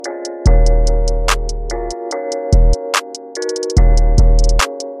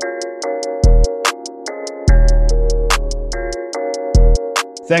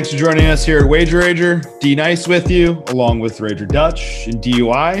Thanks for joining us here at Wager Rager. D Nice with you, along with Rager Dutch and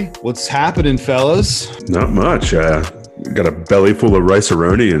DUI. What's happening, fellas? Not much. Got a belly full of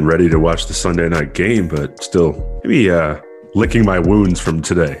rice-a-roni and ready to watch the Sunday night game, but still maybe licking my wounds from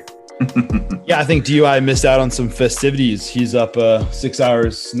today. Yeah, I think DUI missed out on some festivities. He's up 6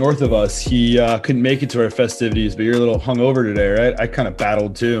 hours north of us. He couldn't make it to our festivities, but you're a little hungover today, right? I kind of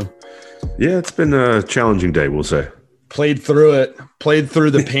battled too. Yeah, it's been a challenging day, we'll say. Played through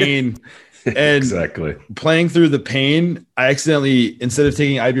the pain. And exactly. Playing through the pain, I accidentally, instead of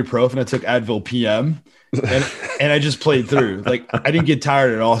taking ibuprofen, I took Advil PM. And I just played through. Like, I didn't get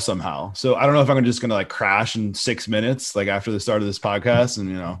tired at all somehow. So I don't know if I'm just going to like crash in 6 minutes, like after the start of this podcast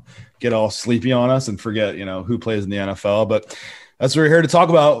and, get all sleepy on us and forget, who plays in the NFL. But that's what we're here to talk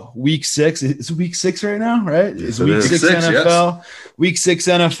about. Week 6. It's week 6 right now, right? It's week 6 NFL. Yes. Week 6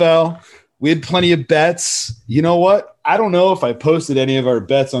 NFL. We had plenty of bets. You know what? I don't know if I posted any of our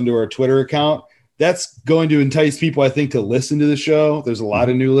bets onto our Twitter account. That's going to entice people, I think, to listen to the show. There's a lot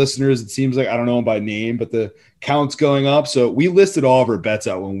of new listeners. It seems like, I don't know them by name, but the count's going up. So we listed all of our bets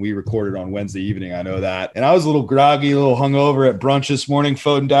out when we recorded on Wednesday evening. I know that. And I was a little groggy, a little hungover at brunch this morning.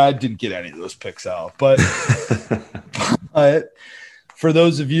 Foden died. Didn't get any of those picks out. But for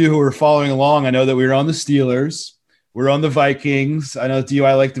those of you who are following along, I know that we were on the Steelers. We're on the Vikings. I know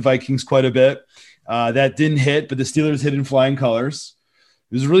DUI liked the Vikings quite a bit. That didn't hit, but the Steelers hit in flying colors.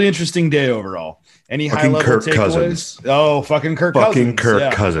 It was a really interesting day overall. Any high-level Kirk takeaways? Cousins. Oh, fucking Kirk Cousins. Fucking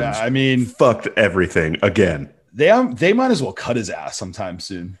Kirk Cousins. Yeah, I mean, fucked everything again. They might as well cut his ass sometime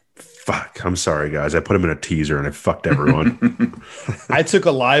soon. Fuck. I'm sorry, guys. I put him in a teaser and I fucked everyone. I took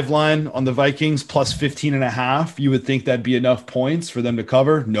a live line on the Vikings plus 15.5. You would think that'd be enough points for them to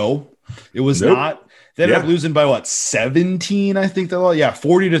cover. No, it was not. They ended up losing by 17, I think.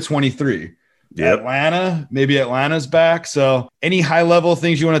 40-23. Yep. Maybe Atlanta's back. So any high level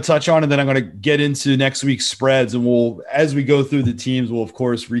things you want to touch on, and then I'm going to get into next week's spreads, and as we go through the teams, we'll of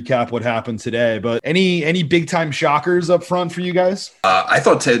course recap what happened today. But any big time shockers up front for you guys? I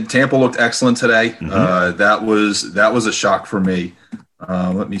thought Tampa looked excellent today. Mm-hmm. That was a shock for me.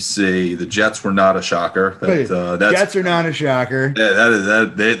 Let me see. The Jets were not a shocker. Jets are not a shocker. Yeah,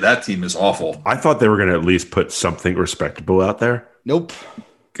 that team is awful. I thought they were going to at least put something respectable out there. Nope.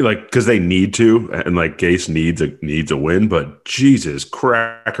 Like, because they need to, and like Gase needs a win, but Jesus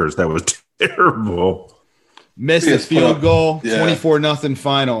crackers, that was terrible. Missed the field goal, 24-0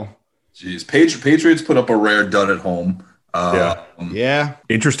 final. Jeez, Patriots put up a rare dud at home.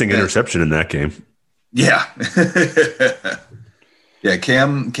 Interesting interception in that game. Yeah. Yeah,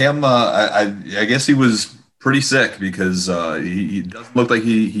 Cam. I guess he was pretty sick because he doesn't look like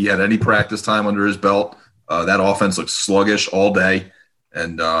he had any practice time under his belt. That offense looks sluggish all day.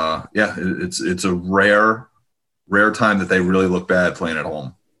 And it's a rare time that they really look bad playing at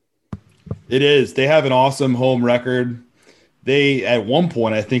home. It is. They have an awesome home record. They, at one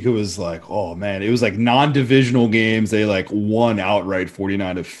point, I think it was like, oh man, it was like non-divisional games. They like won outright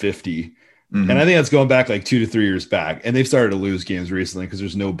 49-50. Mm-hmm. And I think that's going back like 2 to 3 years back. And they've started to lose games recently because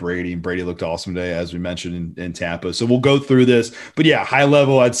there's no Brady. And Brady looked awesome today, as we mentioned in Tampa. So we'll go through this. But yeah, high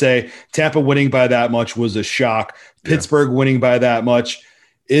level, I'd say Tampa winning by that much was a shock. Pittsburgh winning by that much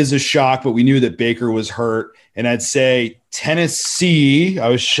is a shock, but we knew that Baker was hurt. And I'd say Tennessee, I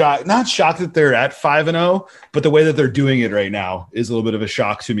was shocked, not shocked that they're at 5-0, but the way that they're doing it right now is a little bit of a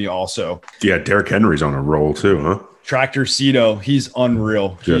shock to me also. Yeah, Derrick Henry's on a roll too, huh? Tractor Cito, he's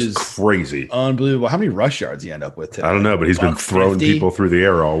unreal. Just crazy. Unbelievable. How many rush yards he end up with today? I don't know, but he's been throwing people through the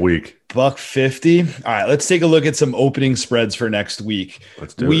air all week. $150. All right, let's take a look at some opening spreads for next week.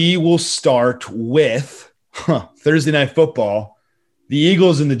 We will start with Thursday Night Football. The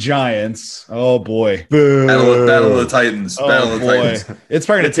Eagles and the Giants. Oh, boy. Battle of the Titans. Battle of the Titans. It's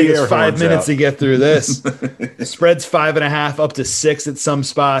probably going to take us 5 minutes to get through this. The spread's 5.5 up to 6 at some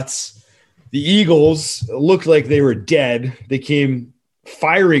spots. The Eagles looked like they were dead. They came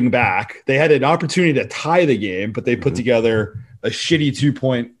firing back. They had an opportunity to tie the game, but they put together a shitty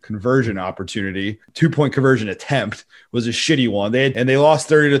 2-point conversion opportunity. 2-point conversion attempt was a shitty one. They lost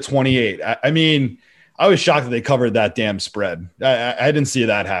 30-28. I mean, I was shocked that they covered that damn spread. I didn't see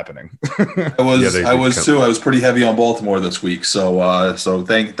that happening. I was too. I was pretty heavy on Baltimore this week. So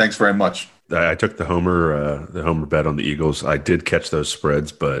thanks very much. I took the homer bet on the Eagles. I did catch those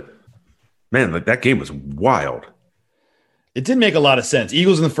spreads, but man, that game was wild. It didn't make a lot of sense.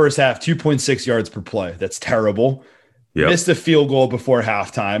 Eagles in the first half, 2.6 yards per play. That's terrible. Yep. Missed a field goal before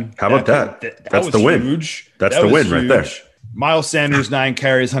halftime. How about that? That's the win. Huge. That's the win right there. Miles Sanders, 9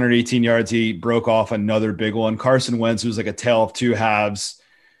 carries, 118 yards. He broke off another big one. Carson Wentz, who's like a tale of two halves.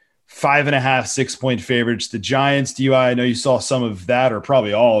 5.5, 6-point favorites. The Giants, DUI, I know you saw some of that or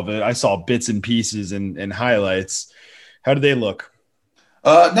probably all of it. I saw bits and pieces and highlights. How did they look?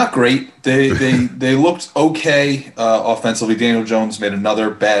 Not great. They looked okay offensively. Daniel Jones made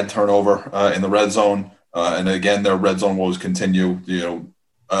another bad turnover in the red zone. And again, their red zone woes continue.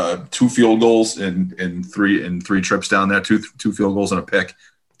 2 field goals in three trips down there, two field goals and a pick.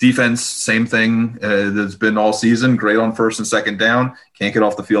 Defense, same thing that's been all season. Great on first and second down. Can't get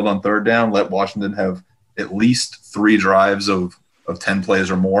off the field on third down. Let Washington have at least 3 drives of 10 plays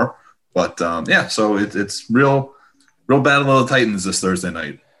or more. But so it's real battle of the Titans this Thursday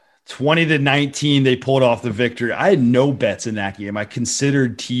night. 20-19, they pulled off the victory. I had no bets in that game. I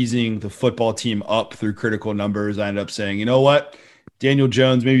considered teasing the football team up through critical numbers. I ended up saying, you know what? Daniel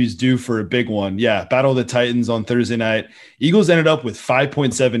Jones, maybe he's due for a big one. Yeah, battle of the Titans on Thursday night. Eagles ended up with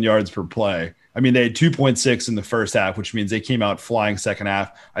 5.7 yards per play. I mean, they had 2.6 in the first half, which means they came out flying second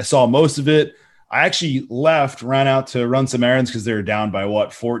half. I saw most of it. I actually ran out to run some errands because they were down by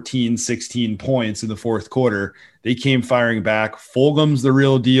 14, 16 points in the fourth quarter. They came firing back. Fulgham's the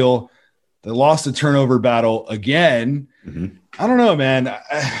real deal. They lost the turnover battle again. Mm-hmm. I don't know, man.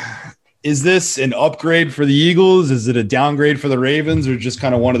 Is this an upgrade for the Eagles? Is it a downgrade for the Ravens, or just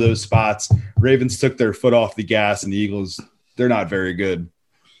kind of one of those spots? Ravens took their foot off the gas, and the Eagles, they're not very good.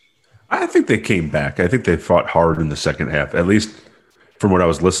 I think they came back. I think they fought hard in the second half, at least from what I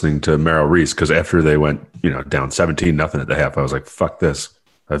was listening to Merrill Reese, because after they went, down 17-0 at the half, I was like, fuck this.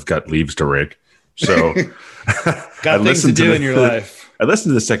 I've got leaves to rake. So got things to do in your life. I listened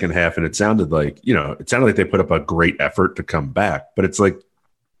to the second half, and it sounded like they put up a great effort to come back, but it's like,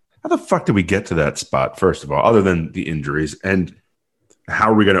 how the fuck did we get to that spot, first of all, other than the injuries? And how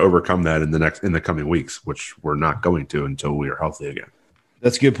are we going to overcome that in the coming weeks, which we're not going to until we are healthy again?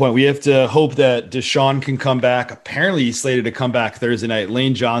 That's a good point. We have to hope that Deshaun can come back. Apparently, he's slated to come back Thursday night.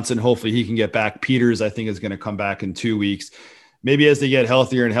 Lane Johnson, hopefully he can get back. Peters, I think, is going to come back in 2 weeks. Maybe as they get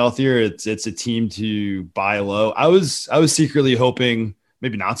healthier and healthier, it's a team to buy low. I was secretly hoping,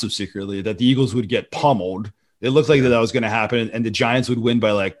 maybe not so secretly, that the Eagles would get pummeled. It looked like that was going to happen, and the Giants would win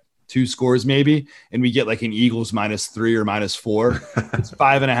by 2 scores maybe, and we get an Eagles -3 or -4. It's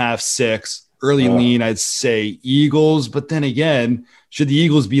 5.5, 6. Early lean, I'd say Eagles. But then again, should the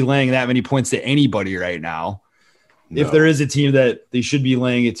Eagles be laying that many points to anybody right now? No. If there is a team that they should be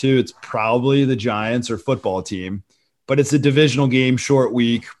laying it to, it's probably the Giants or football team. But it's a divisional game, short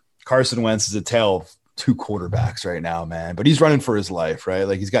week. Carson Wentz is a tale of 2 quarterbacks right now, man. But he's running for his life, right?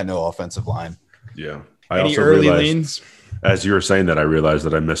 He's got no offensive line. Yeah. Any early leans? As you were saying that, I realized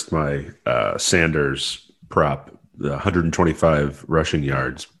that I missed my Sanders prop, the 125 rushing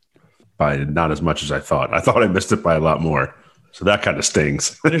yards, by not as much as I thought. I thought I missed it by a lot more. So that kind of stings.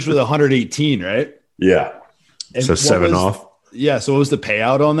 Finished with 118, right? Yeah. And so 7 off. Yeah. So what was the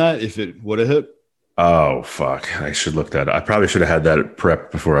payout on that if it would have hit? Oh, fuck. I should look that up. I probably should have had that prepped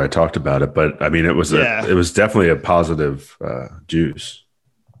before I talked about it. But, I mean, it was definitely a positive juice.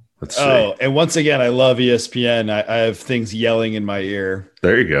 Let's see. Oh, and once again, I love ESPN. I have things yelling in my ear.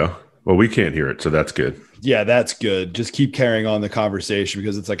 There you go. Well, we can't hear it, so that's good. Yeah, that's good. Just keep carrying on the conversation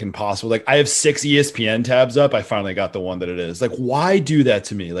because it's impossible. I have 6 ESPN tabs up. I finally got the one that it is. Why do that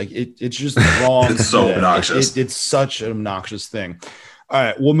to me? It's just wrong. It's so obnoxious. It's such an obnoxious thing. All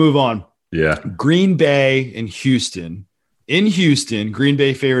right, we'll move on. Yeah. Green Bay and Houston. In Houston, Green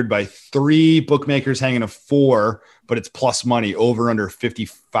Bay favored by 3, bookmakers hanging a 4, but it's plus money over under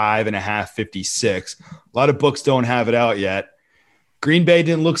 55.5, 56. A lot of books don't have it out yet. Green Bay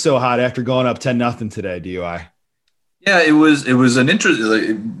didn't look so hot after going up 10-0 today, DUI. Yeah, it was an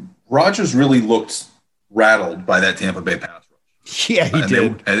interesting. Rodgers really looked rattled by that Tampa Bay pass rush. Yeah, he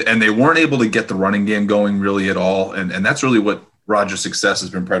did. And they weren't able to get the running game going really at all. And that's really what Rodgers' success has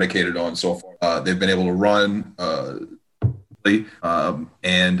been predicated on so far. They've been able to run,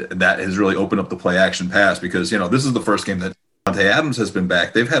 and that has really opened up the play action pass because, this is the first game that Davante Adams has been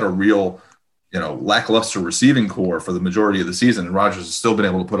back. They've had a real lackluster receiving core for the majority of the season, and Rodgers has still been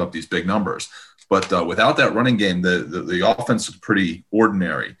able to put up these big numbers. But without that running game, the offense is pretty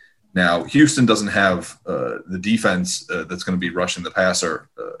ordinary. Now, Houston doesn't have the defense that's going to be rushing the passer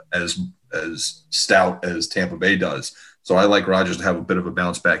as stout as Tampa Bay does. So I like Rodgers to have a bit of a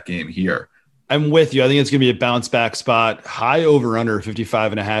bounce-back game here. I'm with you. I think it's going to be a bounce-back spot. High over-under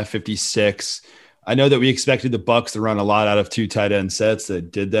 55.5, 56. I know that we expected the Bucs to run a lot out of 2 tight end sets.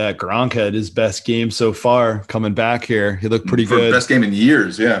 That did that. Gronk had his best game so far coming back here. He looked pretty good. Best game in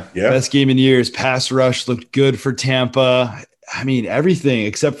years, yeah. Best game in years. Pass rush looked good for Tampa. I mean, everything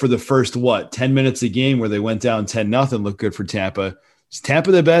except for the first, 10 minutes a game where they went down 10-0 looked good for Tampa. Is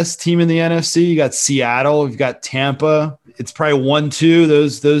Tampa the best team in the NFC? You got Seattle. You've got Tampa. It's probably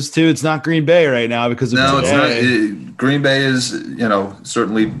 1-2. Those two. It's not Green Bay right now because of today. It's not. Green Bay is,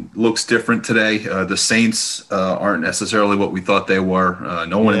 certainly looks different today. The Saints aren't necessarily what we thought they were.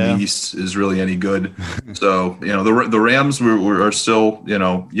 No one in the East is really any good. So the Rams are still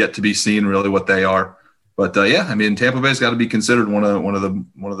yet to be seen really what they are. But Tampa Bay's got to be considered one of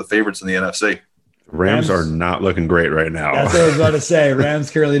the favorites in the NFC. Rams are not looking great right now. That's what I was about to say.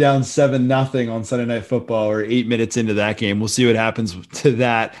 Rams currently down 7-0 on Sunday Night Football. We're 8 minutes into that game. We'll see what happens to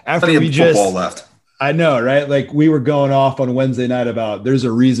that. After Plenty of football left. I know, right? Like we were going off on Wednesday night about there's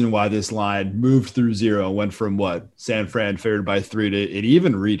a reason why this line moved through 0, went from San Fran favored by 3 to it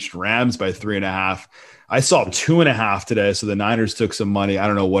even reached Rams by 3.5. I saw 2.5 today, so the Niners took some money. I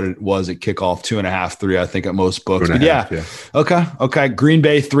don't know what it was at kickoff, 2.5, 3, I think at most books. But yeah. Okay. Green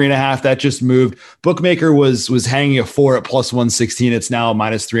Bay 3.5. That just moved. Bookmaker was hanging a 4 at plus 116. It's now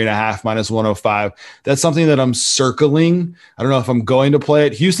minus 3.5, minus 105. That's something that I'm circling. I don't know if I'm going to play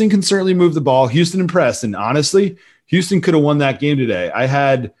it. Houston can certainly move the ball. Houston impressed, and honestly, Houston could have won that game today. I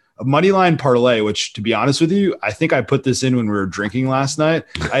had a money line parlay, which to be honest with you, I think I put this in when we were drinking last night.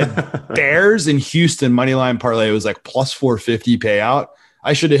 I had Bears in Houston money line parlay. It was like plus 450 payout.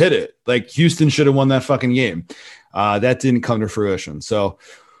 I should have hit it. Like Houston should have won that fucking game. That didn't come to fruition. So,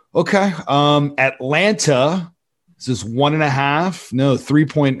 okay. Atlanta, this is 1.5. No,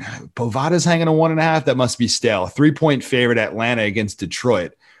 3-point. Bovada's hanging on 1.5. That must be stale. 3-point favorite Atlanta against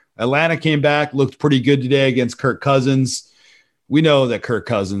Detroit. Atlanta came back, looked pretty good today against Kirk Cousins. We know that Kirk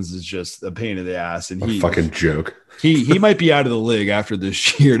Cousins is just a pain in the ass, and he fucking joke. He might be out of the league after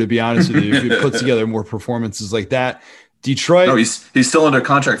this year, to be honest with you. If he puts together more performances like that, Detroit. No, he's still under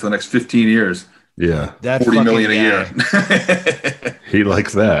contract for the next 15 years. Yeah, that $40 million a year. He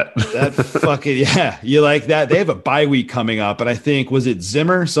likes that. That fucking you like that. They have a bye week coming up, and I think was it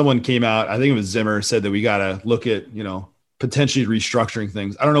Zimmer? Someone came out. I think it was Zimmer said that we got to look at potentially restructuring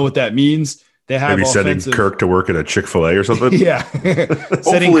things. I don't know what that means. They have maybe sending Kirk to work at a Chick-fil-A or something. Yeah.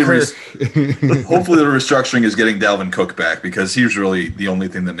 Hopefully the restructuring is getting Dalvin Cook back because he's really the only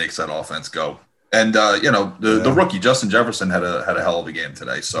thing that makes that offense go. And the rookie Justin Jefferson had a hell of a game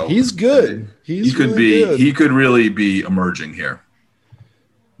today. So he's good. He could really be emerging here.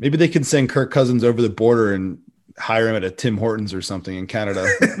 Maybe they can send Kirk Cousins over the border and hire him at a Tim Hortons or something in Canada.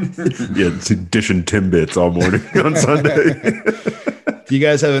 Yeah, dishing Timbits all morning on Sunday. Do you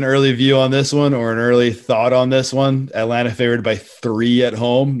guys have an early view on this one or an early thought on this one? Atlanta favored by 3 at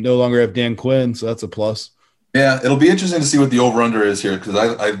home. No longer have Dan Quinn, so that's a plus. Yeah, it'll be interesting to see what the over/under is here because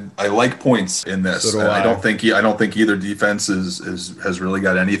I like points in this. So do I. I don't think either defense has really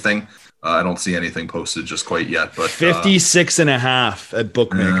got anything. I don't see anything posted just quite yet. But 56.5 at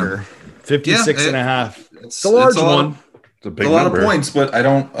Bookmaker. 56.5. It's a large one. It's a lot of points, but I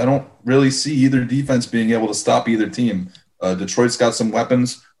don't really see either defense being able to stop either team. Detroit's got some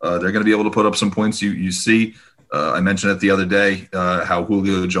weapons. They're going to be able to put up some points. You see, I mentioned it the other day, how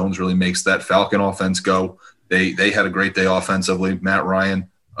Julio Jones really makes that Falcon offense go. They had a great day offensively. Matt Ryan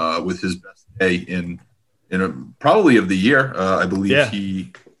with his best day in probably of the year. I believe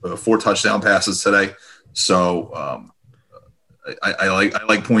he 4 touchdown passes today. So I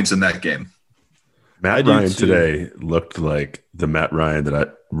like points in that game. Matt Ryan today looked like the Matt Ryan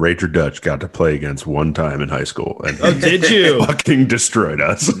that Rager Dutch got to play against one time in high school. And did you? Fucking destroyed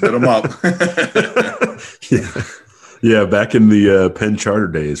us. Put him up. Yeah, back in the Penn Charter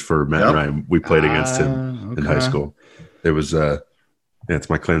days for Matt Ryan, we played against him in high school. It was it's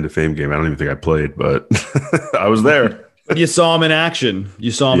my claim to fame game. I don't even think I played, but I was there. You saw him in action.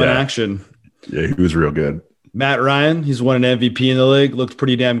 Yeah, he was real good. Matt Ryan, he's won an MVP in the league, looked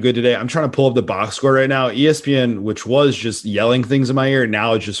pretty damn good today. I'm trying to pull up the box score right now. ESPN, which was just yelling things in my ear,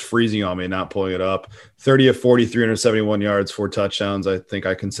 now it's just freezing on me, not pulling it up. 30 of 40, 371 yards, 4 touchdowns. I think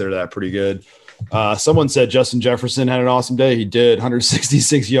I consider that pretty good. Someone said Justin Jefferson had an awesome day. He did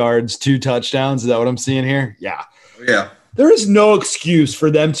 166 yards, 2 touchdowns. Is that what I'm seeing here? Yeah. Yeah. There is no excuse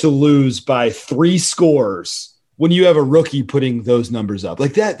for them to lose by 3 scores when you have a rookie putting those numbers up.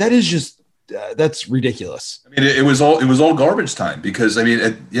 Like that is just that's ridiculous. I mean, it was all garbage time because what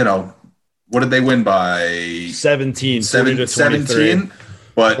did they win by? 17 to 17.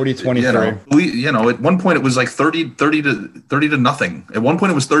 But 40-23. At one point it was like 30 to nothing. At one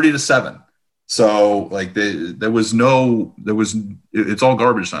point it was 30-7. So like it's all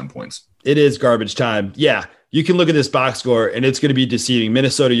garbage time points. It is garbage time. Yeah. You can look at this box score and it's going to be deceiving.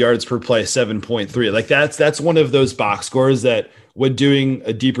 Minnesota yards per play, 7.3. Like that's one of those box scores that when doing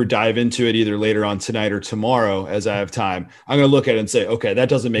a deeper dive into it, either later on tonight or tomorrow, as I have time, I'm going to look at it and say, okay, that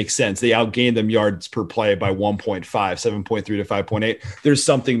doesn't make sense. They outgained them yards per play by 1.5, 7.3 to 5.8. There's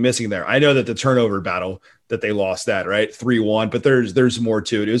something missing there. I know that the turnover battle that they lost that, right? 3-1, but there's more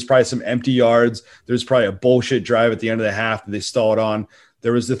to it. It was probably some empty yards. There's probably a bullshit drive at the end of the half that they stalled on.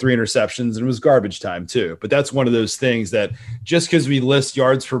 There was the 3 interceptions, and it was garbage time too. But that's one of those things that just because we list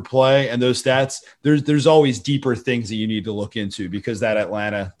yards per play and those stats, there's always deeper things that you need to look into, because that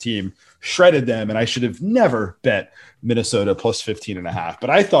Atlanta team shredded them. And I should have never bet Minnesota plus 15.5.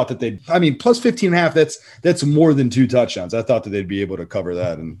 But I thought that plus 15.5, that's more than 2 touchdowns. I thought that they'd be able to cover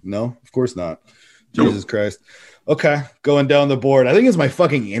that. And no, of course not. Jesus Christ. Okay, going down the board. I think it's my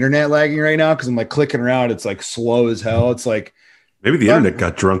fucking internet lagging right now because I'm like clicking around. It's like slow as hell. It's like, maybe the internet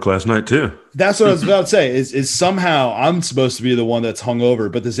got drunk last night too. That's what I was about to say. Is somehow I'm supposed to be the one that's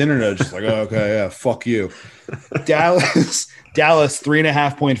hungover, but this internet is just like, oh, okay, yeah, fuck you. Dallas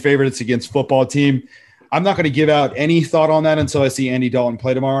 3.5-point favorites against football team. I'm not going to give out any thought on that until I see Andy Dalton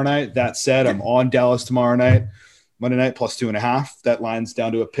play tomorrow night. That said, I'm on Dallas tomorrow night, Monday night plus 2.5. That line's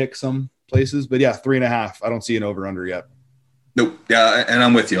down to a pick some places, but yeah, 3.5. I don't see an over under yet. Nope. Yeah, and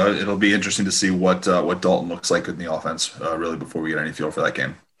I'm with you. It'll be interesting to see what Dalton looks like in the offense, really, before we get any feel for that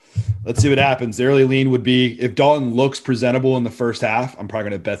game. Let's see what happens. The early lean would be if Dalton looks presentable in the first half, I'm probably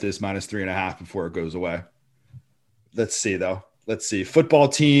going to bet this minus 3.5 before it goes away. Let's see, though. Let's see. Football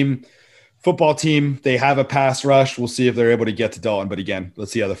team, they have a pass rush. We'll see if they're able to get to Dalton. But again,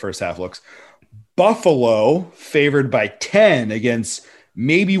 let's see how the first half looks. Buffalo favored by 10 against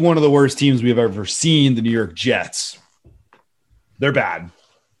maybe one of the worst teams we've ever seen, the New York Jets. They're bad.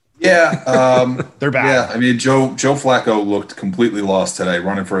 Yeah. They're bad. Yeah. I mean, Joe Flacco looked completely lost today,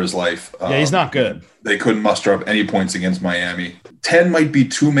 running for his life. Yeah, he's not good. They couldn't muster up any points against Miami. 10 might be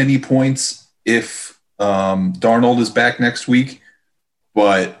too many points if Darnold is back next week,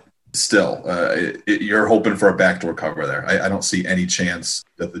 but still, you're hoping for a backdoor cover there. I don't see any chance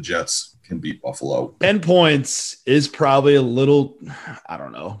that the Jets can beat Buffalo. 10 points is probably a little, I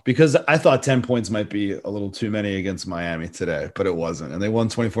don't know, because I thought 10 points might be a little too many against Miami today, but it wasn't. And they won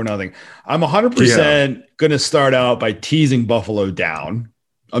 24-0. I'm 100% going to start out by teasing Buffalo down.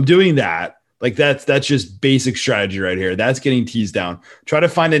 I'm doing that. Like that's just basic strategy right here. That's getting teased down. Try to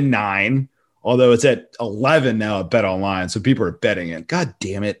find a 9, although it's at 11 now at Bet Online. So people are betting it. God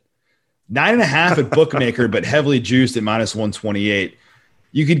damn it. 9.5 at Bookmaker, but heavily juiced at minus 128.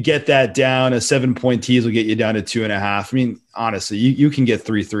 You could get that down. A 7-point tease will get you down to 2.5. I mean, honestly, you can get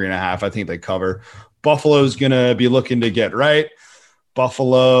 3.5. I think they cover. Buffalo's going to be looking to get right.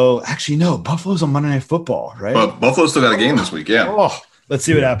 Actually, no, Buffalo's on Monday Night Football, right? But Buffalo's still got a game this week, yeah. Oh, let's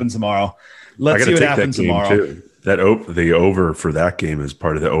see what happens tomorrow. Let's see what happens tomorrow. Too. The over for that game is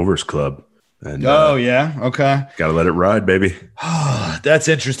part of the Overs Club. And, yeah. Okay. Got to let it ride, baby. That's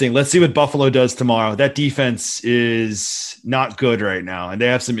interesting. Let's see what Buffalo does tomorrow. That defense is not good right now, and they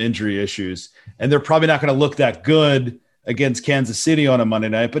have some injury issues, and they're probably not going to look that good against Kansas City on a Monday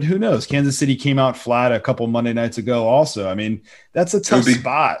night, but who knows? Kansas City came out flat a couple Monday nights ago also. I mean, that's a tough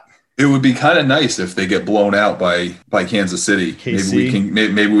spot. It would be kind of nice if they get blown out by Kansas City. KC.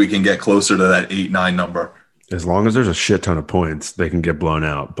 Maybe we can get closer to that 8-9 number. As long as there's a shit ton of points, they can get blown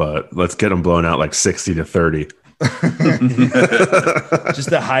out. But let's get them blown out like 60-30. Just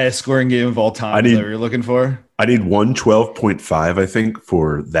the highest scoring game of all time. Is that what you're looking for? I need 112.5, I think,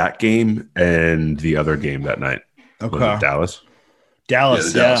 for that game and the other game that night. Okay. Dallas. Yeah,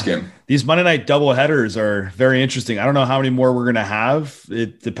 the Dallas game. These Monday night doubleheaders are very interesting. I don't know how many more we're going to have.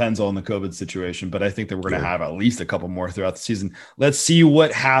 It depends on the COVID situation, but I think that we're going to have at least a couple more throughout the season. Let's see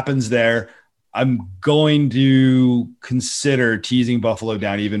what happens there. I'm going to consider teasing Buffalo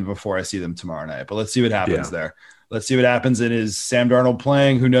down even before I see them tomorrow night, but let's see what happens there. Let's see what happens. And is Sam Darnold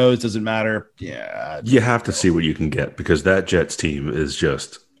playing? Who knows? Doesn't matter. Yeah. You have to see what you can get because that Jets team is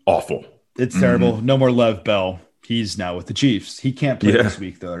just awful. It's terrible. No more Lev Bell. He's now with the Chiefs. He can't play this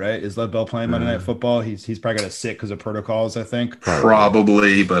week though, right? Is Lev Bell playing Monday Night Football? He's probably got to sit because of protocols, I think.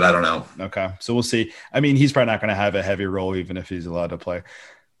 Probably, but I don't know. Okay. So we'll see. I mean, he's probably not going to have a heavy role even if he's allowed to play.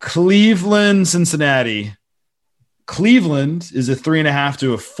 Cleveland, Cincinnati. Cleveland is a 3.5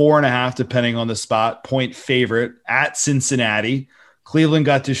 to a 4.5, depending on the spot, point favorite at Cincinnati. Cleveland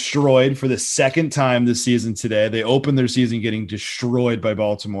got destroyed for the second time this season today. They opened their season getting destroyed by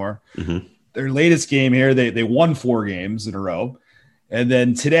Baltimore. Mm-hmm. Their latest game here, they won 4 games in a row. And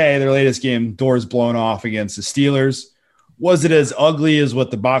then today, their latest game, doors blown off against the Steelers. Was it as ugly as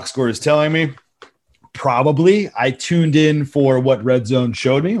what the box score is telling me? Probably. I tuned in for what Red Zone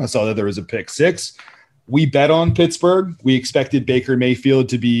showed me. I saw that there was a pick 6. We bet on Pittsburgh. We expected Baker Mayfield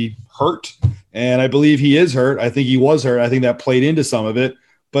to be hurt And I believe he is hurt. I think he was hurt. I think that played into some of it.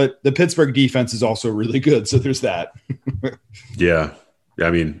 But the Pittsburgh defense is also really good. So there's that. Yeah. I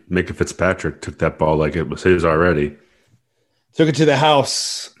mean, Minka Fitzpatrick took that ball like it was his already. Took it to the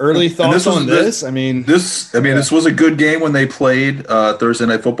house. Early thoughts on this? This was a good game when they played Thursday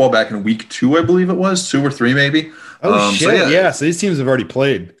Night Football back in week 2, I believe it was, 2 or 3 maybe. Oh, shit. So these teams have already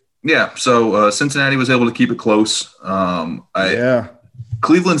played. Yeah. So Cincinnati was able to keep it close.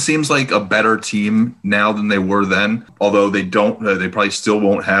 Cleveland seems like a better team now than they were then, although they probably still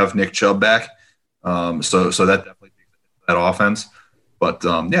won't have Nick Chubb back. So that definitely takes that offense. But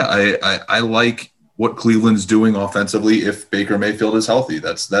I like what Cleveland's doing offensively if Baker Mayfield is healthy.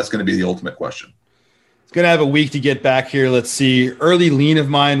 That's going to be the ultimate question. It's going to have a week to get back here. Let's see. Early lean of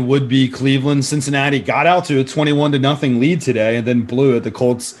mine would be Cleveland. Cincinnati got out to a 21-0 lead today and then blew it. The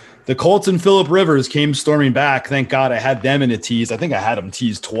Colts and Phillip Rivers came storming back. Thank God I had them in a tease. I think I had them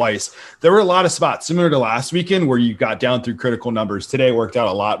teased twice. There were a lot of spots similar to last weekend where you got down through critical numbers. Today worked out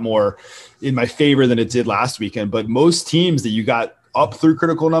a lot more in my favor than it did last weekend. But most teams that you got up through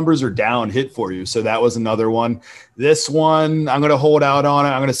critical numbers or down hit for you. So that was another one. This one, I'm going to hold out on it.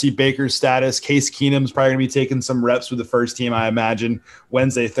 I'm going to see Baker's status. Case Keenum's probably going to be taking some reps with the first team, I imagine,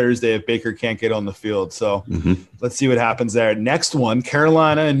 Wednesday, Thursday, if Baker can't get on the field. So let's see what happens there. Next one,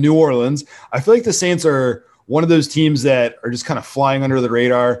 Carolina and New Orleans. I feel like the Saints are one of those teams that are just kind of flying under the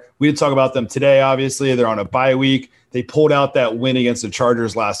radar. We did talk about them today, obviously. They're on a bye week. They pulled out that win against the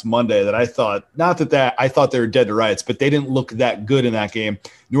Chargers last Monday that I thought, I thought they were dead to rights, but they didn't look that good in that game.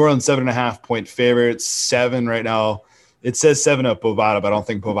 New Orleans 7.5-point favorite, 7 right now. It says 7 at Bovada, but I don't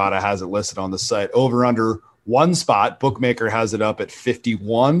think Bovada has it listed on the site. Over under 1 spot. Bookmaker has it up at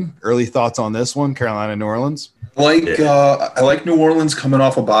 51. Early thoughts on this one, Carolina, New Orleans? I like New Orleans coming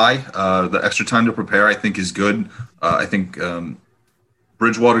off a bye. The extra time to prepare, I think, is good. I think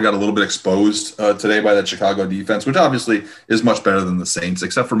Bridgewater got a little bit exposed today by that Chicago defense, which obviously is much better than the Saints,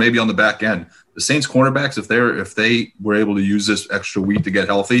 except for maybe on the back end. The Saints cornerbacks, if they were able to use this extra week to get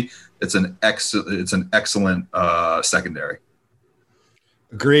healthy, it's an excellent secondary.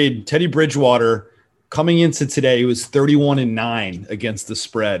 Agreed. Teddy Bridgewater coming into today, he was 31-9 against the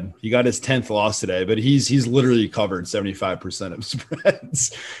spread. He got his 10th loss today, but he's literally covered 75% of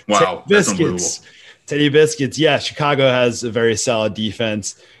spreads. Wow, that's unbelievable. Teddy Biscuits, yeah, Chicago has a very solid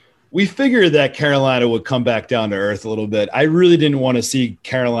defense. We figured that Carolina would come back down to earth a little bit. I really didn't want to see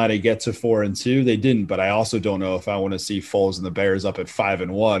Carolina get to 4-2. They didn't, but I also don't know if I want to see Foles and the Bears up at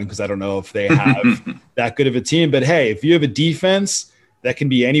 5-1 because I don't know if they have that good of a team. But hey, if you have a defense that can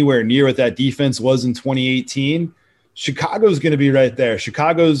be anywhere near what that defense was in 2018, Chicago's going to be right there.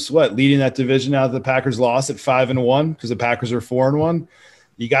 Chicago's leading that division now that the Packers lost at 5-1 because the Packers are 4-1.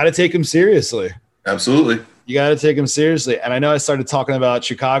 You got to take them seriously. Absolutely. You got to take them seriously. And I know I started talking about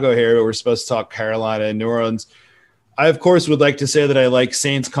Chicago here, but we're supposed to talk Carolina and New Orleans. I, of course, would like to say that I like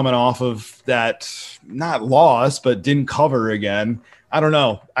Saints coming off of that, not loss, but didn't cover again. I don't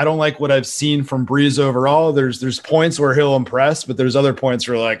know. I don't like what I've seen from Breeze overall. There's points where he'll impress, but there's other points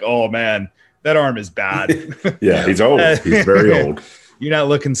where like, oh, man, that arm is bad. Yeah, he's old. He's very old. You're not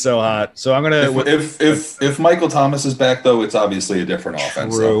looking so hot. So I'm going to – If Michael Thomas is back, though, it's obviously a different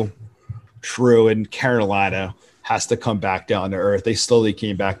offense. True, and Carolina has to come back down to earth. They slowly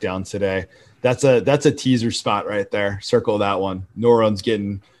came back down today. That's a teaser spot right there. Circle that one. New Orleans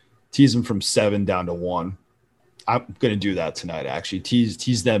tease them from 7 down to 1. I'm going to do that tonight, actually.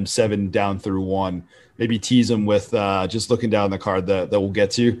 Tease them 7 down through 1. Maybe tease them with just looking down the card that we'll get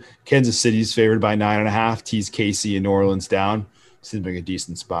to. Kansas City's favored by 9.5. Tease KC and New Orleans down. Seems like a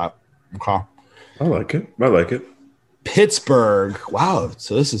decent spot. Okay. I like it. Pittsburgh. Wow.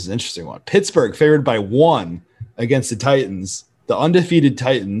 So this is an interesting one. Pittsburgh favored by 1 against the Titans. The undefeated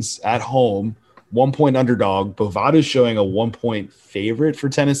Titans at home, 1-point underdog. Bovada's showing a 1-point favorite for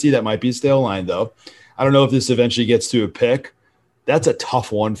Tennessee. That might be a stale line, though. I don't know if this eventually gets to a pick. That's a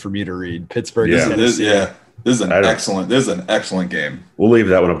tough one for me to read. Pittsburgh. This is an excellent game. We'll leave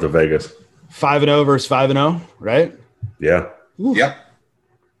that one up to Vegas. 5-0 versus 5-0, right? Yeah. Ooh. Yeah.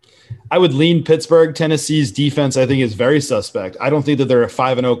 I would lean Pittsburgh. Tennessee's defense, I think, is very suspect. I don't think that they're a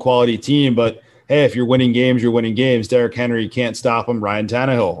 5-0 quality team, but hey, if you're winning games, you're winning games. Derrick Henry can't stop them. Ryan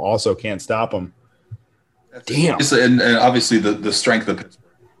Tannehill also can't stop them. Damn. And obviously the strength of Pittsburgh.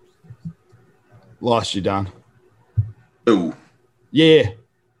 Lost you, Don. Oh. Yeah.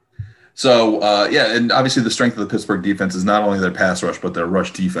 So, and obviously the strength of the Pittsburgh defense is not only their pass rush, but their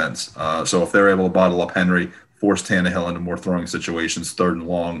rush defense. So if they're able to bottle up Henry, force Tannehill into more throwing situations, 3rd and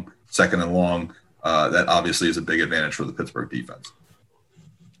long, 2nd and long, that obviously is a big advantage for the Pittsburgh defense.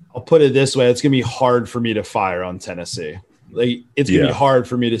 I'll put it this way. It's going to be hard for me to fire on Tennessee. Like it's gonna be hard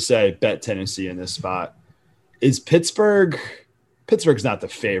for me to say bet Tennessee in this spot. Is Pittsburgh's not the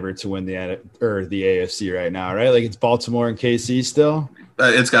favorite to win the AFC right now, right? Like it's Baltimore and KC still.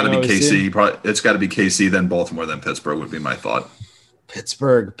 It's got to be KC. It's got to be KC, then Baltimore, then Pittsburgh would be my thought.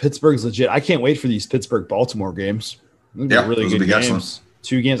 Pittsburgh's legit. I can't wait for these Pittsburgh-Baltimore games. Yeah, really good games. Excellent.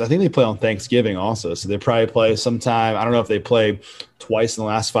 2 games. I think they play on Thanksgiving also, so they probably play sometime. I don't know if they play twice in the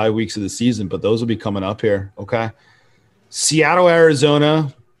last 5 weeks of the season, but those will be coming up here. Okay. Seattle,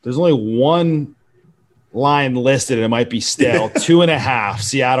 Arizona. There's only one line listed, and it might be stale. 2.5.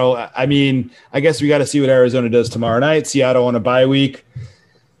 Seattle. I mean, I guess we got to see what Arizona does tomorrow night. Seattle on a bye week.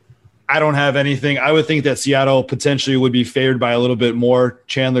 I don't have anything. I would think that Seattle potentially would be favored by a little bit more.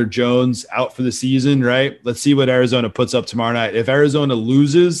 Chandler Jones out for the season, right? Let's see what Arizona puts up tomorrow night. If Arizona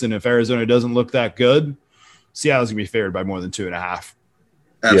loses and if Arizona doesn't look that good, Seattle's going to be favored by more than 2.5.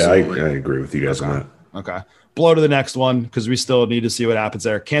 Absolutely. Yeah, I agree with you guys on that. Okay. Blow to the next one because we still need to see what happens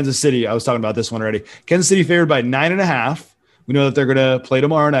there. Kansas City, I was talking about this one already. Kansas City favored by 9.5. We know that they're going to play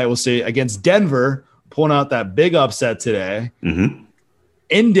tomorrow night. We'll see against Denver, pulling out that big upset today. Mm-hmm.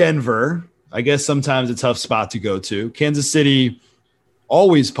 In Denver, I guess sometimes a tough spot to go to. Kansas City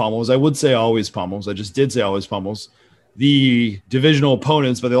always pummels. I would say always pummels. I just did say always pummels the divisional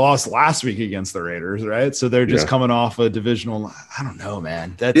opponents, but they lost last week against the Raiders, right? So they're just coming off a divisional. I don't know,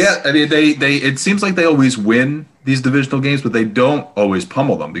 man. I mean, they it seems like they always win these divisional games, but they don't always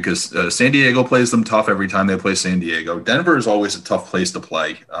pummel them because San Diego plays them tough every time they play San Diego. Denver is always a tough place to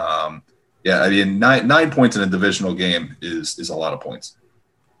play. I mean, nine points in a divisional game is a lot of points.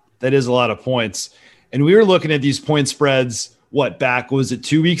 That is a lot of points. And we were looking at these point spreads, was it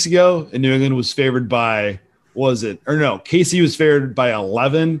 2 weeks ago? And New England was favored by, KC was favored by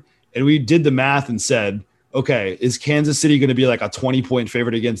 11. And we did the math and said, okay, is Kansas City going to be like a 20-point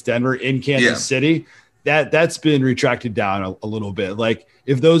favorite against Denver in Kansas City? That's been retracted down a little bit. Like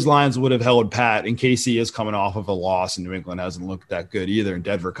if those lines would have held pat and KC is coming off of a loss and New England hasn't looked that good either and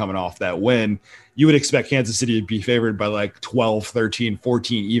Denver coming off that win, you would expect Kansas City to be favored by like 12, 13,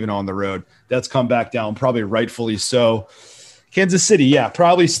 14, even on the road. That's come back down, probably rightfully so. Kansas City,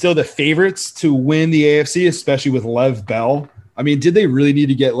 probably still the favorites to win the AFC, especially with Lev Bell. I mean, did they really need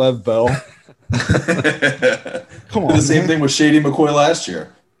to get Lev Bell? Come on. The same thing with Shady McCoy last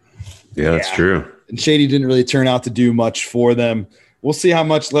year. Yeah, that's true. And Shady didn't really turn out to do much for them. We'll see how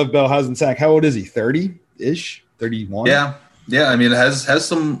much Lev Bell has in sack. How old is he? 30-ish? 31? Yeah. I mean, has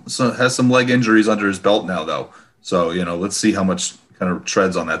some leg injuries under his belt now, though. So let's see how much kind of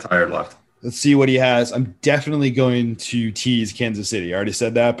treads on that tire left. Let's see what he has. I'm definitely going to tease Kansas City. I already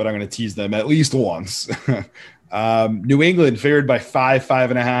said that, but I'm going to tease them at least once. New England favored by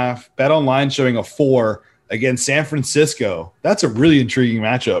 5.5. Bet Online showing a 4 against San Francisco. That's a really intriguing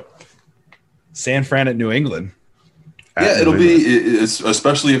matchup. San Fran at New England. It'll be,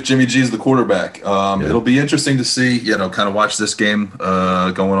 especially if Jimmy G is the quarterback. It'll be interesting to see, kind of watch this game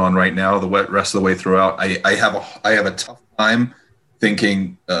going on right now, the rest of the way throughout. I have a tough time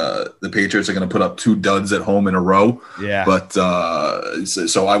thinking the Patriots are going to put up 2 duds at home in a row. Yeah. But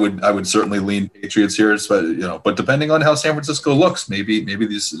so I would certainly lean Patriots here, but depending on how San Francisco looks, maybe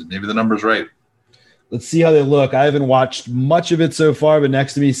the number's right. Let's see how they look. I haven't watched much of it so far, but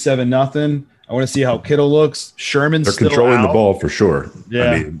next to me 7-0. I want to see how Kittle looks. Sherman's They're still controlling out. the ball for sure.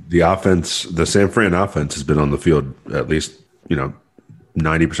 Yeah. I mean, the offense, the San Fran offense has been on the field at least,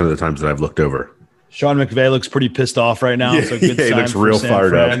 90% of the times that I've looked over. Sean McVay looks pretty pissed off right now. So good he sign looks for real San fired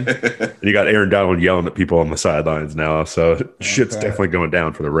Fran. up. And you got Aaron Donald yelling at people on the sidelines now. So shit's definitely going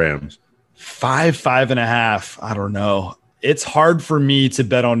down for the Rams. 5.5. I don't know. It's hard for me to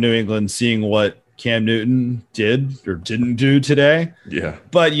bet on New England seeing what Cam Newton did or didn't do today. Yeah.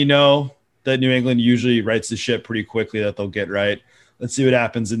 But that New England usually writes the ship pretty quickly that they'll get right. Let's see what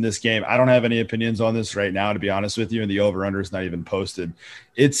happens in this game. I don't have any opinions on this right now, to be honest with you, and the over-under is not even posted.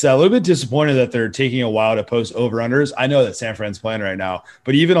 It's a little bit disappointing that they're taking a while to post over-unders. I know that San Fran's playing right now,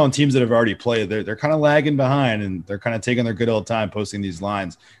 but even on teams that have already played, they're kind of lagging behind, and they're kind of taking their good old time posting these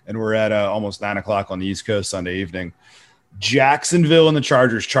lines. And we're at almost 9 o'clock on the East Coast Sunday evening. Jacksonville and the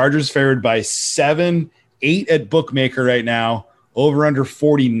Chargers. Chargers favored by 7, 8 at Bookmaker right now. Over under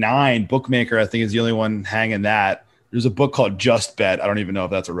 49. Bookmaker, I think, is the only one hanging that. There's a book called Just Bet. I don't even know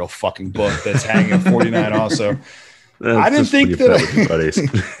if that's a real fucking book that's hanging at 49 also. I didn't think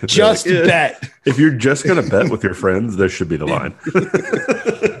that. Just bet. If you're just going to bet with your friends, there should be the line.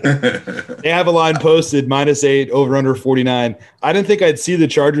 They have a line posted, -8, over under 49. I didn't think I'd see the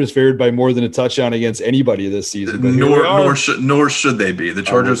Chargers favored by more than a touchdown against anybody this season. But nor should they be. The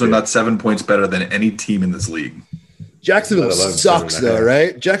Chargers are not 7 points better than any team in this league. Jacksonville sucks, though,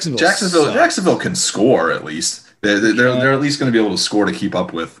 right? Jacksonville can score at least. They're at least going to be able to score to keep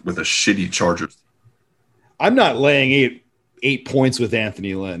up with a shitty Chargers. I'm not laying eight points with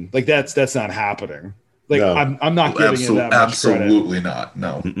Anthony Lynn. Like that's not happening. Like no. I'm not giving him that much absolutely credit. Not.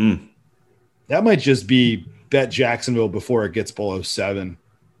 No. Mm-mm. That might just be bet Jacksonville before it gets below 7.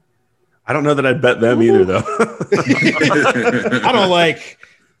 I don't know that I'd bet them either, though. I don't like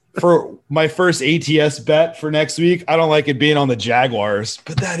for my first ATS bet for next week. I don't like it being on the Jaguars,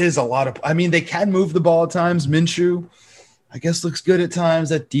 but that is a lot of. I mean, they can move the ball at times. Minshew, I guess, looks good at times.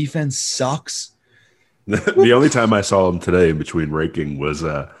 That defense sucks. The only time I saw him today in between raking was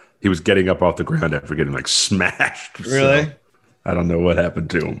he was getting up off the ground after getting like smashed. Really? So, I don't know what happened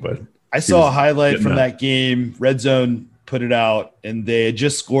to him, but I saw a highlight from that game. Red Zone put it out, and they had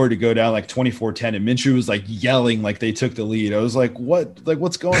just scored to go down like 24-10, and Minshew was like yelling like they took the lead. I was like, what? Like,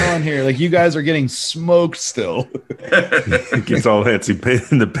 what's going on here? Like, you guys are getting smoked still. He gets all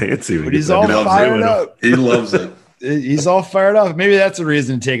antsy in the pantsy. But he's all fired up. He loves it. He's all fired up. Maybe that's a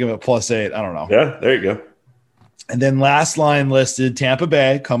reason to take him at +8. I don't know. Yeah, there you go. And then last line listed, Tampa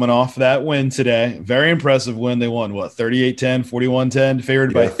Bay coming off that win today. Very impressive win. They won, 38-10, 41-10,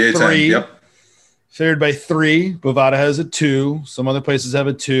 favored by 3. Yep. Favored by 3. Bovada has a 2. Some other places have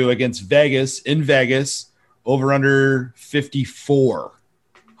a 2 against Vegas. In Vegas, over under 54.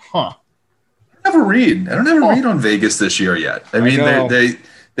 Huh. I don't have a read on Vegas this year yet. I mean,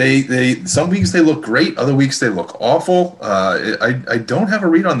 they some weeks they look great, other weeks they look awful. I don't have a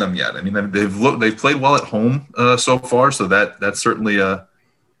read on them yet. I mean, they've played well at home so far, so that's certainly a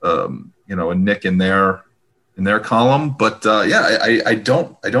nick in their column. But I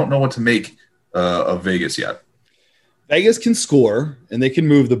don't know what to make of Vegas yet. Vegas can score and they can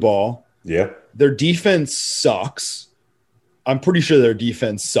move the ball. Yeah. Their defense sucks. I'm pretty sure their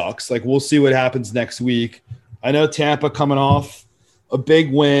defense sucks. Like, we'll see what happens next week. I know Tampa coming off a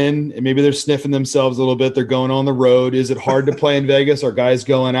big win, and maybe they're sniffing themselves a little bit. They're going on the road. Is it hard to play in Vegas? Are guys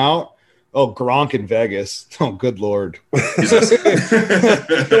going out? Oh, Gronk in Vegas. Oh, good Lord. Better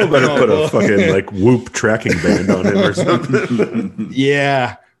put a fucking like Whoop tracking band on him or something.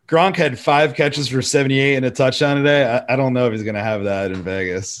 Yeah. Gronk had 5 catches for 78 and a touchdown today. I don't know if he's going to have that in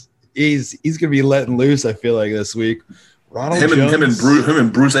Vegas. He's going to be letting loose, I feel like, this week. Him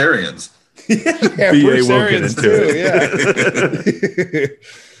and Bruce Arians. Yeah, Bruce Arians too. Yeah.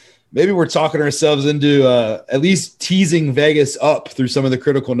 Maybe we're talking ourselves into at least teasing Vegas up through some of the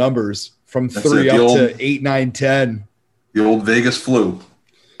critical numbers from 3 up to 8, 9, 10. The old Vegas flu.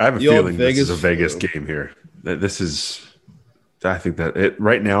 I have a feeling this is a Vegas game here. This is, I think that it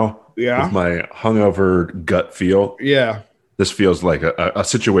right now, with my hungover gut feel, this feels like a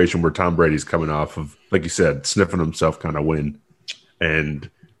situation where Tom Brady's coming off of, like you said, sniffing himself kind of win, and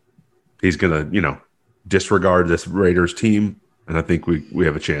he's going to, disregard this Raiders team, and I think we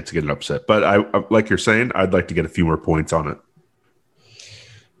have a chance to get an upset. But I like you're saying, I'd like to get a few more points on it.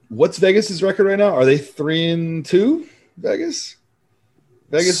 What's Vegas's record right now? Are they 3-2? Vegas.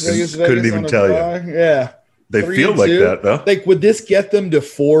 Couldn't even tell you. Yeah. They feel like that, though. Like, would this get them to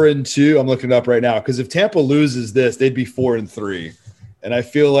 4-2? I'm looking it up right now, because if Tampa loses this, they'd be 4-3. And I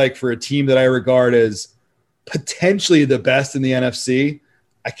feel like for a team that I regard as potentially the best in the NFC,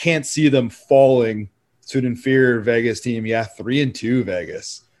 I can't see them falling to an inferior Vegas team. Yeah, 3-2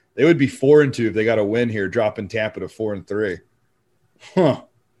 Vegas. They would be 4-2 if they got a win here, dropping Tampa to 4-3. Huh.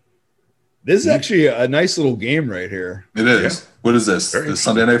 This is actually a nice little game right here. It is. Yeah. What is this? This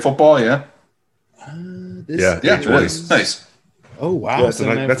Sunday Night Football, yeah? It is. Nice. Oh, wow. Yeah,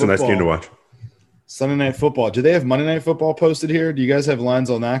 that's a nice game to watch. Sunday Night Football. Do they have Monday Night Football posted here? Do you guys have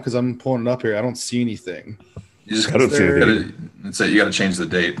lines on that? Because I'm pulling it up here. I don't see anything. I don't see anything. You got to change the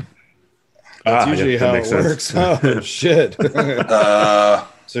date. That's usually how it works. Oh, shit.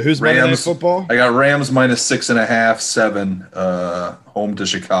 So who's Monday Night Football? I got Rams minus 6.5, 7, home to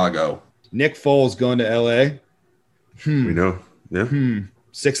Chicago. Nick Foles going to LA. We know. Yeah.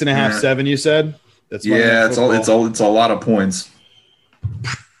 6.5, 7, you said? That's it's a lot of points.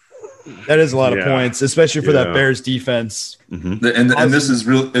 That is a lot of points, especially for that Bears defense. Mm-hmm. And this is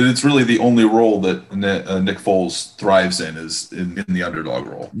it's really the only role that Nick Foles thrives in is in the underdog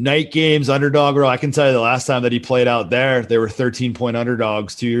role. Night games, underdog role. I can tell you the last time that he played out there, they were 13-point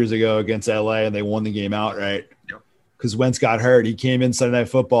underdogs 2 years ago against LA, and they won the game outright. Because Wentz got hurt. He came in Sunday Night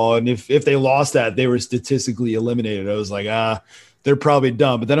Football, and if they lost that, they were statistically eliminated. I was like, they're probably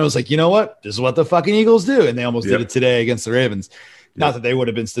dumb. But then I was like, you know what? This is what the fucking Eagles do. And they almost did it today against the Ravens. Not that they would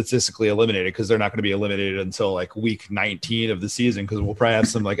have been statistically eliminated, because they're not going to be eliminated until like week 19 of the season, because we'll probably have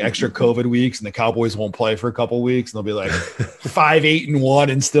some like extra COVID weeks, and the Cowboys won't play for a couple of weeks, and they'll be like 5-8-1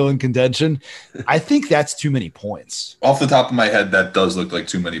 and still in contention. I think that's too many points. Off the top of my head, that does look like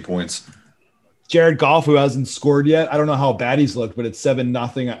too many points. Jared Goff, who hasn't scored yet. I don't know how bad he's looked, but it's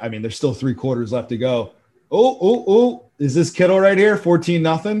 7-0. I mean, there's still 3 quarters left to go. Oh. Is this Kittle right here?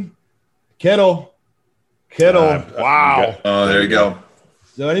 14-0. Kittle. Wow. Oh, there you go.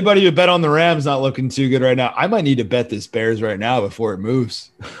 So anybody who bet on the Rams not looking too good right now. I might need to bet this Bears right now before it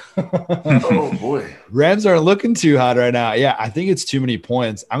moves. Oh boy. Rams aren't looking too hot right now. Yeah, I think it's too many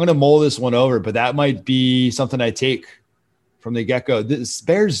points. I'm going to mull this one over, but that might be something I take from the get-go. This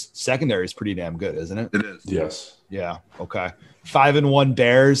Bears secondary is pretty damn good, isn't it? It is. Yes. Yeah. Okay. 5-1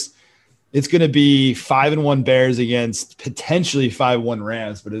 Bears. It's going to be 5-1 Bears against potentially 5-1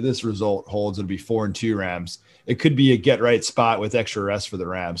 Rams, but if this result holds, it'll be 4-2 Rams. It could be a get-right spot with extra rest for the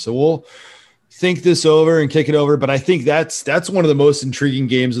Rams. So we'll think this over and kick it over, but I think that's one of the most intriguing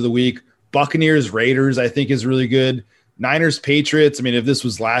games of the week. Buccaneers, Raiders, I think is really good. Niners, Patriots. I mean, if this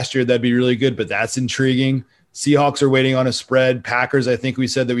was last year, that'd be really good, but that's intriguing. Seahawks are waiting on a spread. Packers, I think we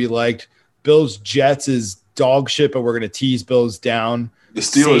said that we liked. Bills, Jets is dog shit, but we're going to tease Bills down. The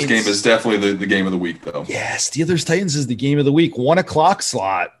Steelers Saints. game is definitely the game of the week, though. Yeah, Steelers Titans is the game of the week. 1 o'clock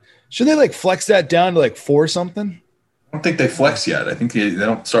slot. Should they like flex that down to like 4 something? I don't think they flex yet. I think they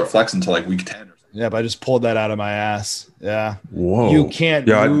don't start flexing until like week 10 or something. Yeah, but I just pulled that out of my ass. Yeah. Whoa. You can't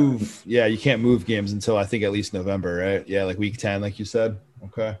move. You can't move games until I think at least November, right? Yeah, like week 10, like you said.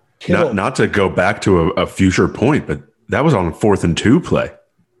 Okay. Not to go back to a future point, but that was on a 4th and 2 play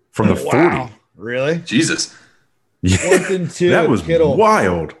from the 40. Really? Jesus. Yeah, 4th and 2. that was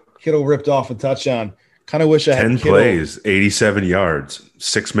wild. Kittle ripped off a touchdown. Kind of wish I had 10 Kittle. plays, 87 yards,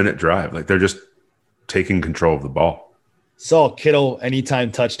 6-minute drive. Like they're just taking control of the ball. Saw Kittle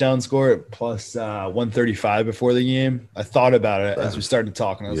anytime touchdown score at plus 135 before the game. I thought about it as we started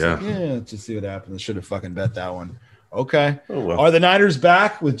talking. I was like, let's just see what happens. I should have fucking bet that one. Okay. Oh, well. Are the Niners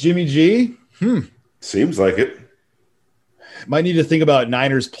back with Jimmy G? Seems like it. Might need to think about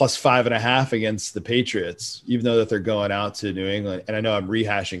Niners plus 5.5 against the Patriots, even though that they're going out to New England. And I know I'm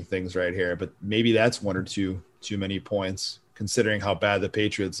rehashing things right here, but maybe that's 1 or 2 too many points considering how bad the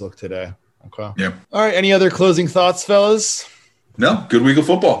Patriots look today. Okay. Yeah. All right. Any other closing thoughts, fellas? No, good week of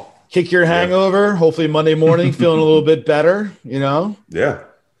football. Kick your hangover. Hopefully Monday morning feeling a little bit better, you know? Yeah.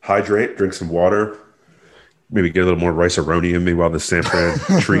 Hydrate, drink some water. Maybe get a little more rice-a-roni in me while the San Fran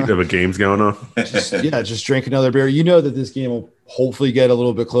treat of a game's going on. Just drink another beer. You know that this game will hopefully get a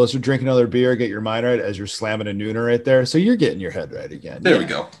little bit closer. Drink another beer, get your mind right as you're slamming a nooner right there. So you're getting your head right again. There we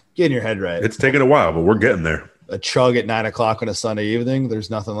go. Getting your head right. It's taking a while, but we're getting there. A chug at 9 o'clock on a Sunday evening. There's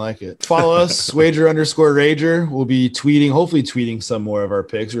nothing like it. Follow us, wager_rager. We'll be hopefully tweeting some more of our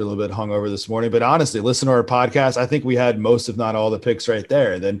picks. We're a little bit hungover this morning, but honestly, listen to our podcast. I think we had most, if not all, the picks right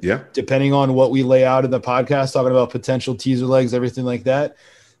there. Then, depending on what we lay out in the podcast, talking about potential teaser legs, everything like that,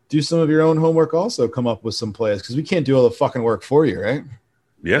 do some of your own homework. Also, come up with some plays because we can't do all the fucking work for you, right?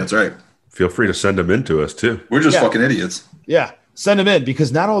 Yeah, that's right. Feel free to send them in to us too. We're just fucking idiots. Yeah. Send them in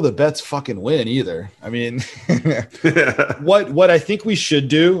because not all the bets fucking win either. I mean, what I think we should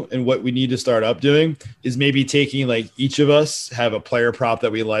do and what we need to start up doing is maybe taking like each of us have a player prop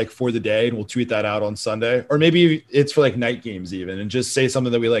that we like for the day and we'll tweet that out on Sunday. Or maybe it's for like night games even and just say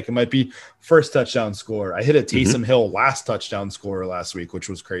something that we like. It might be first touchdown score. I hit a Taysom Hill last touchdown scorer last week, which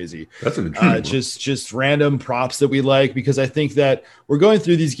was crazy. That's an intriguing just random props that we like because I think that we're going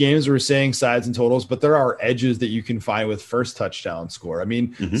through these games, we're saying sides and totals, but there are edges that you can find with first touchdown score. I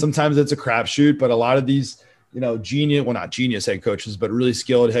mean, sometimes it's a crapshoot, but a lot of these, not genius head coaches, but really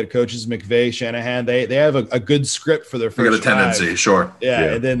skilled head coaches, McVay, Shanahan, they have a good script for their first drive. They got a tendency, sure.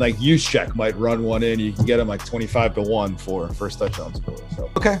 Yeah, and then like Juszczyk might run one in. You can get them like 25-1 for first touchdown score. So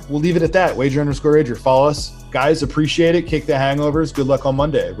okay, we'll leave it at that. Wager_rager. Follow us. Guys, appreciate it. Kick the hangovers. Good luck on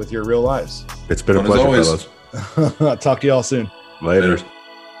Monday with your real lives. It's been a pleasure, fellas. Talk to y'all soon. Later.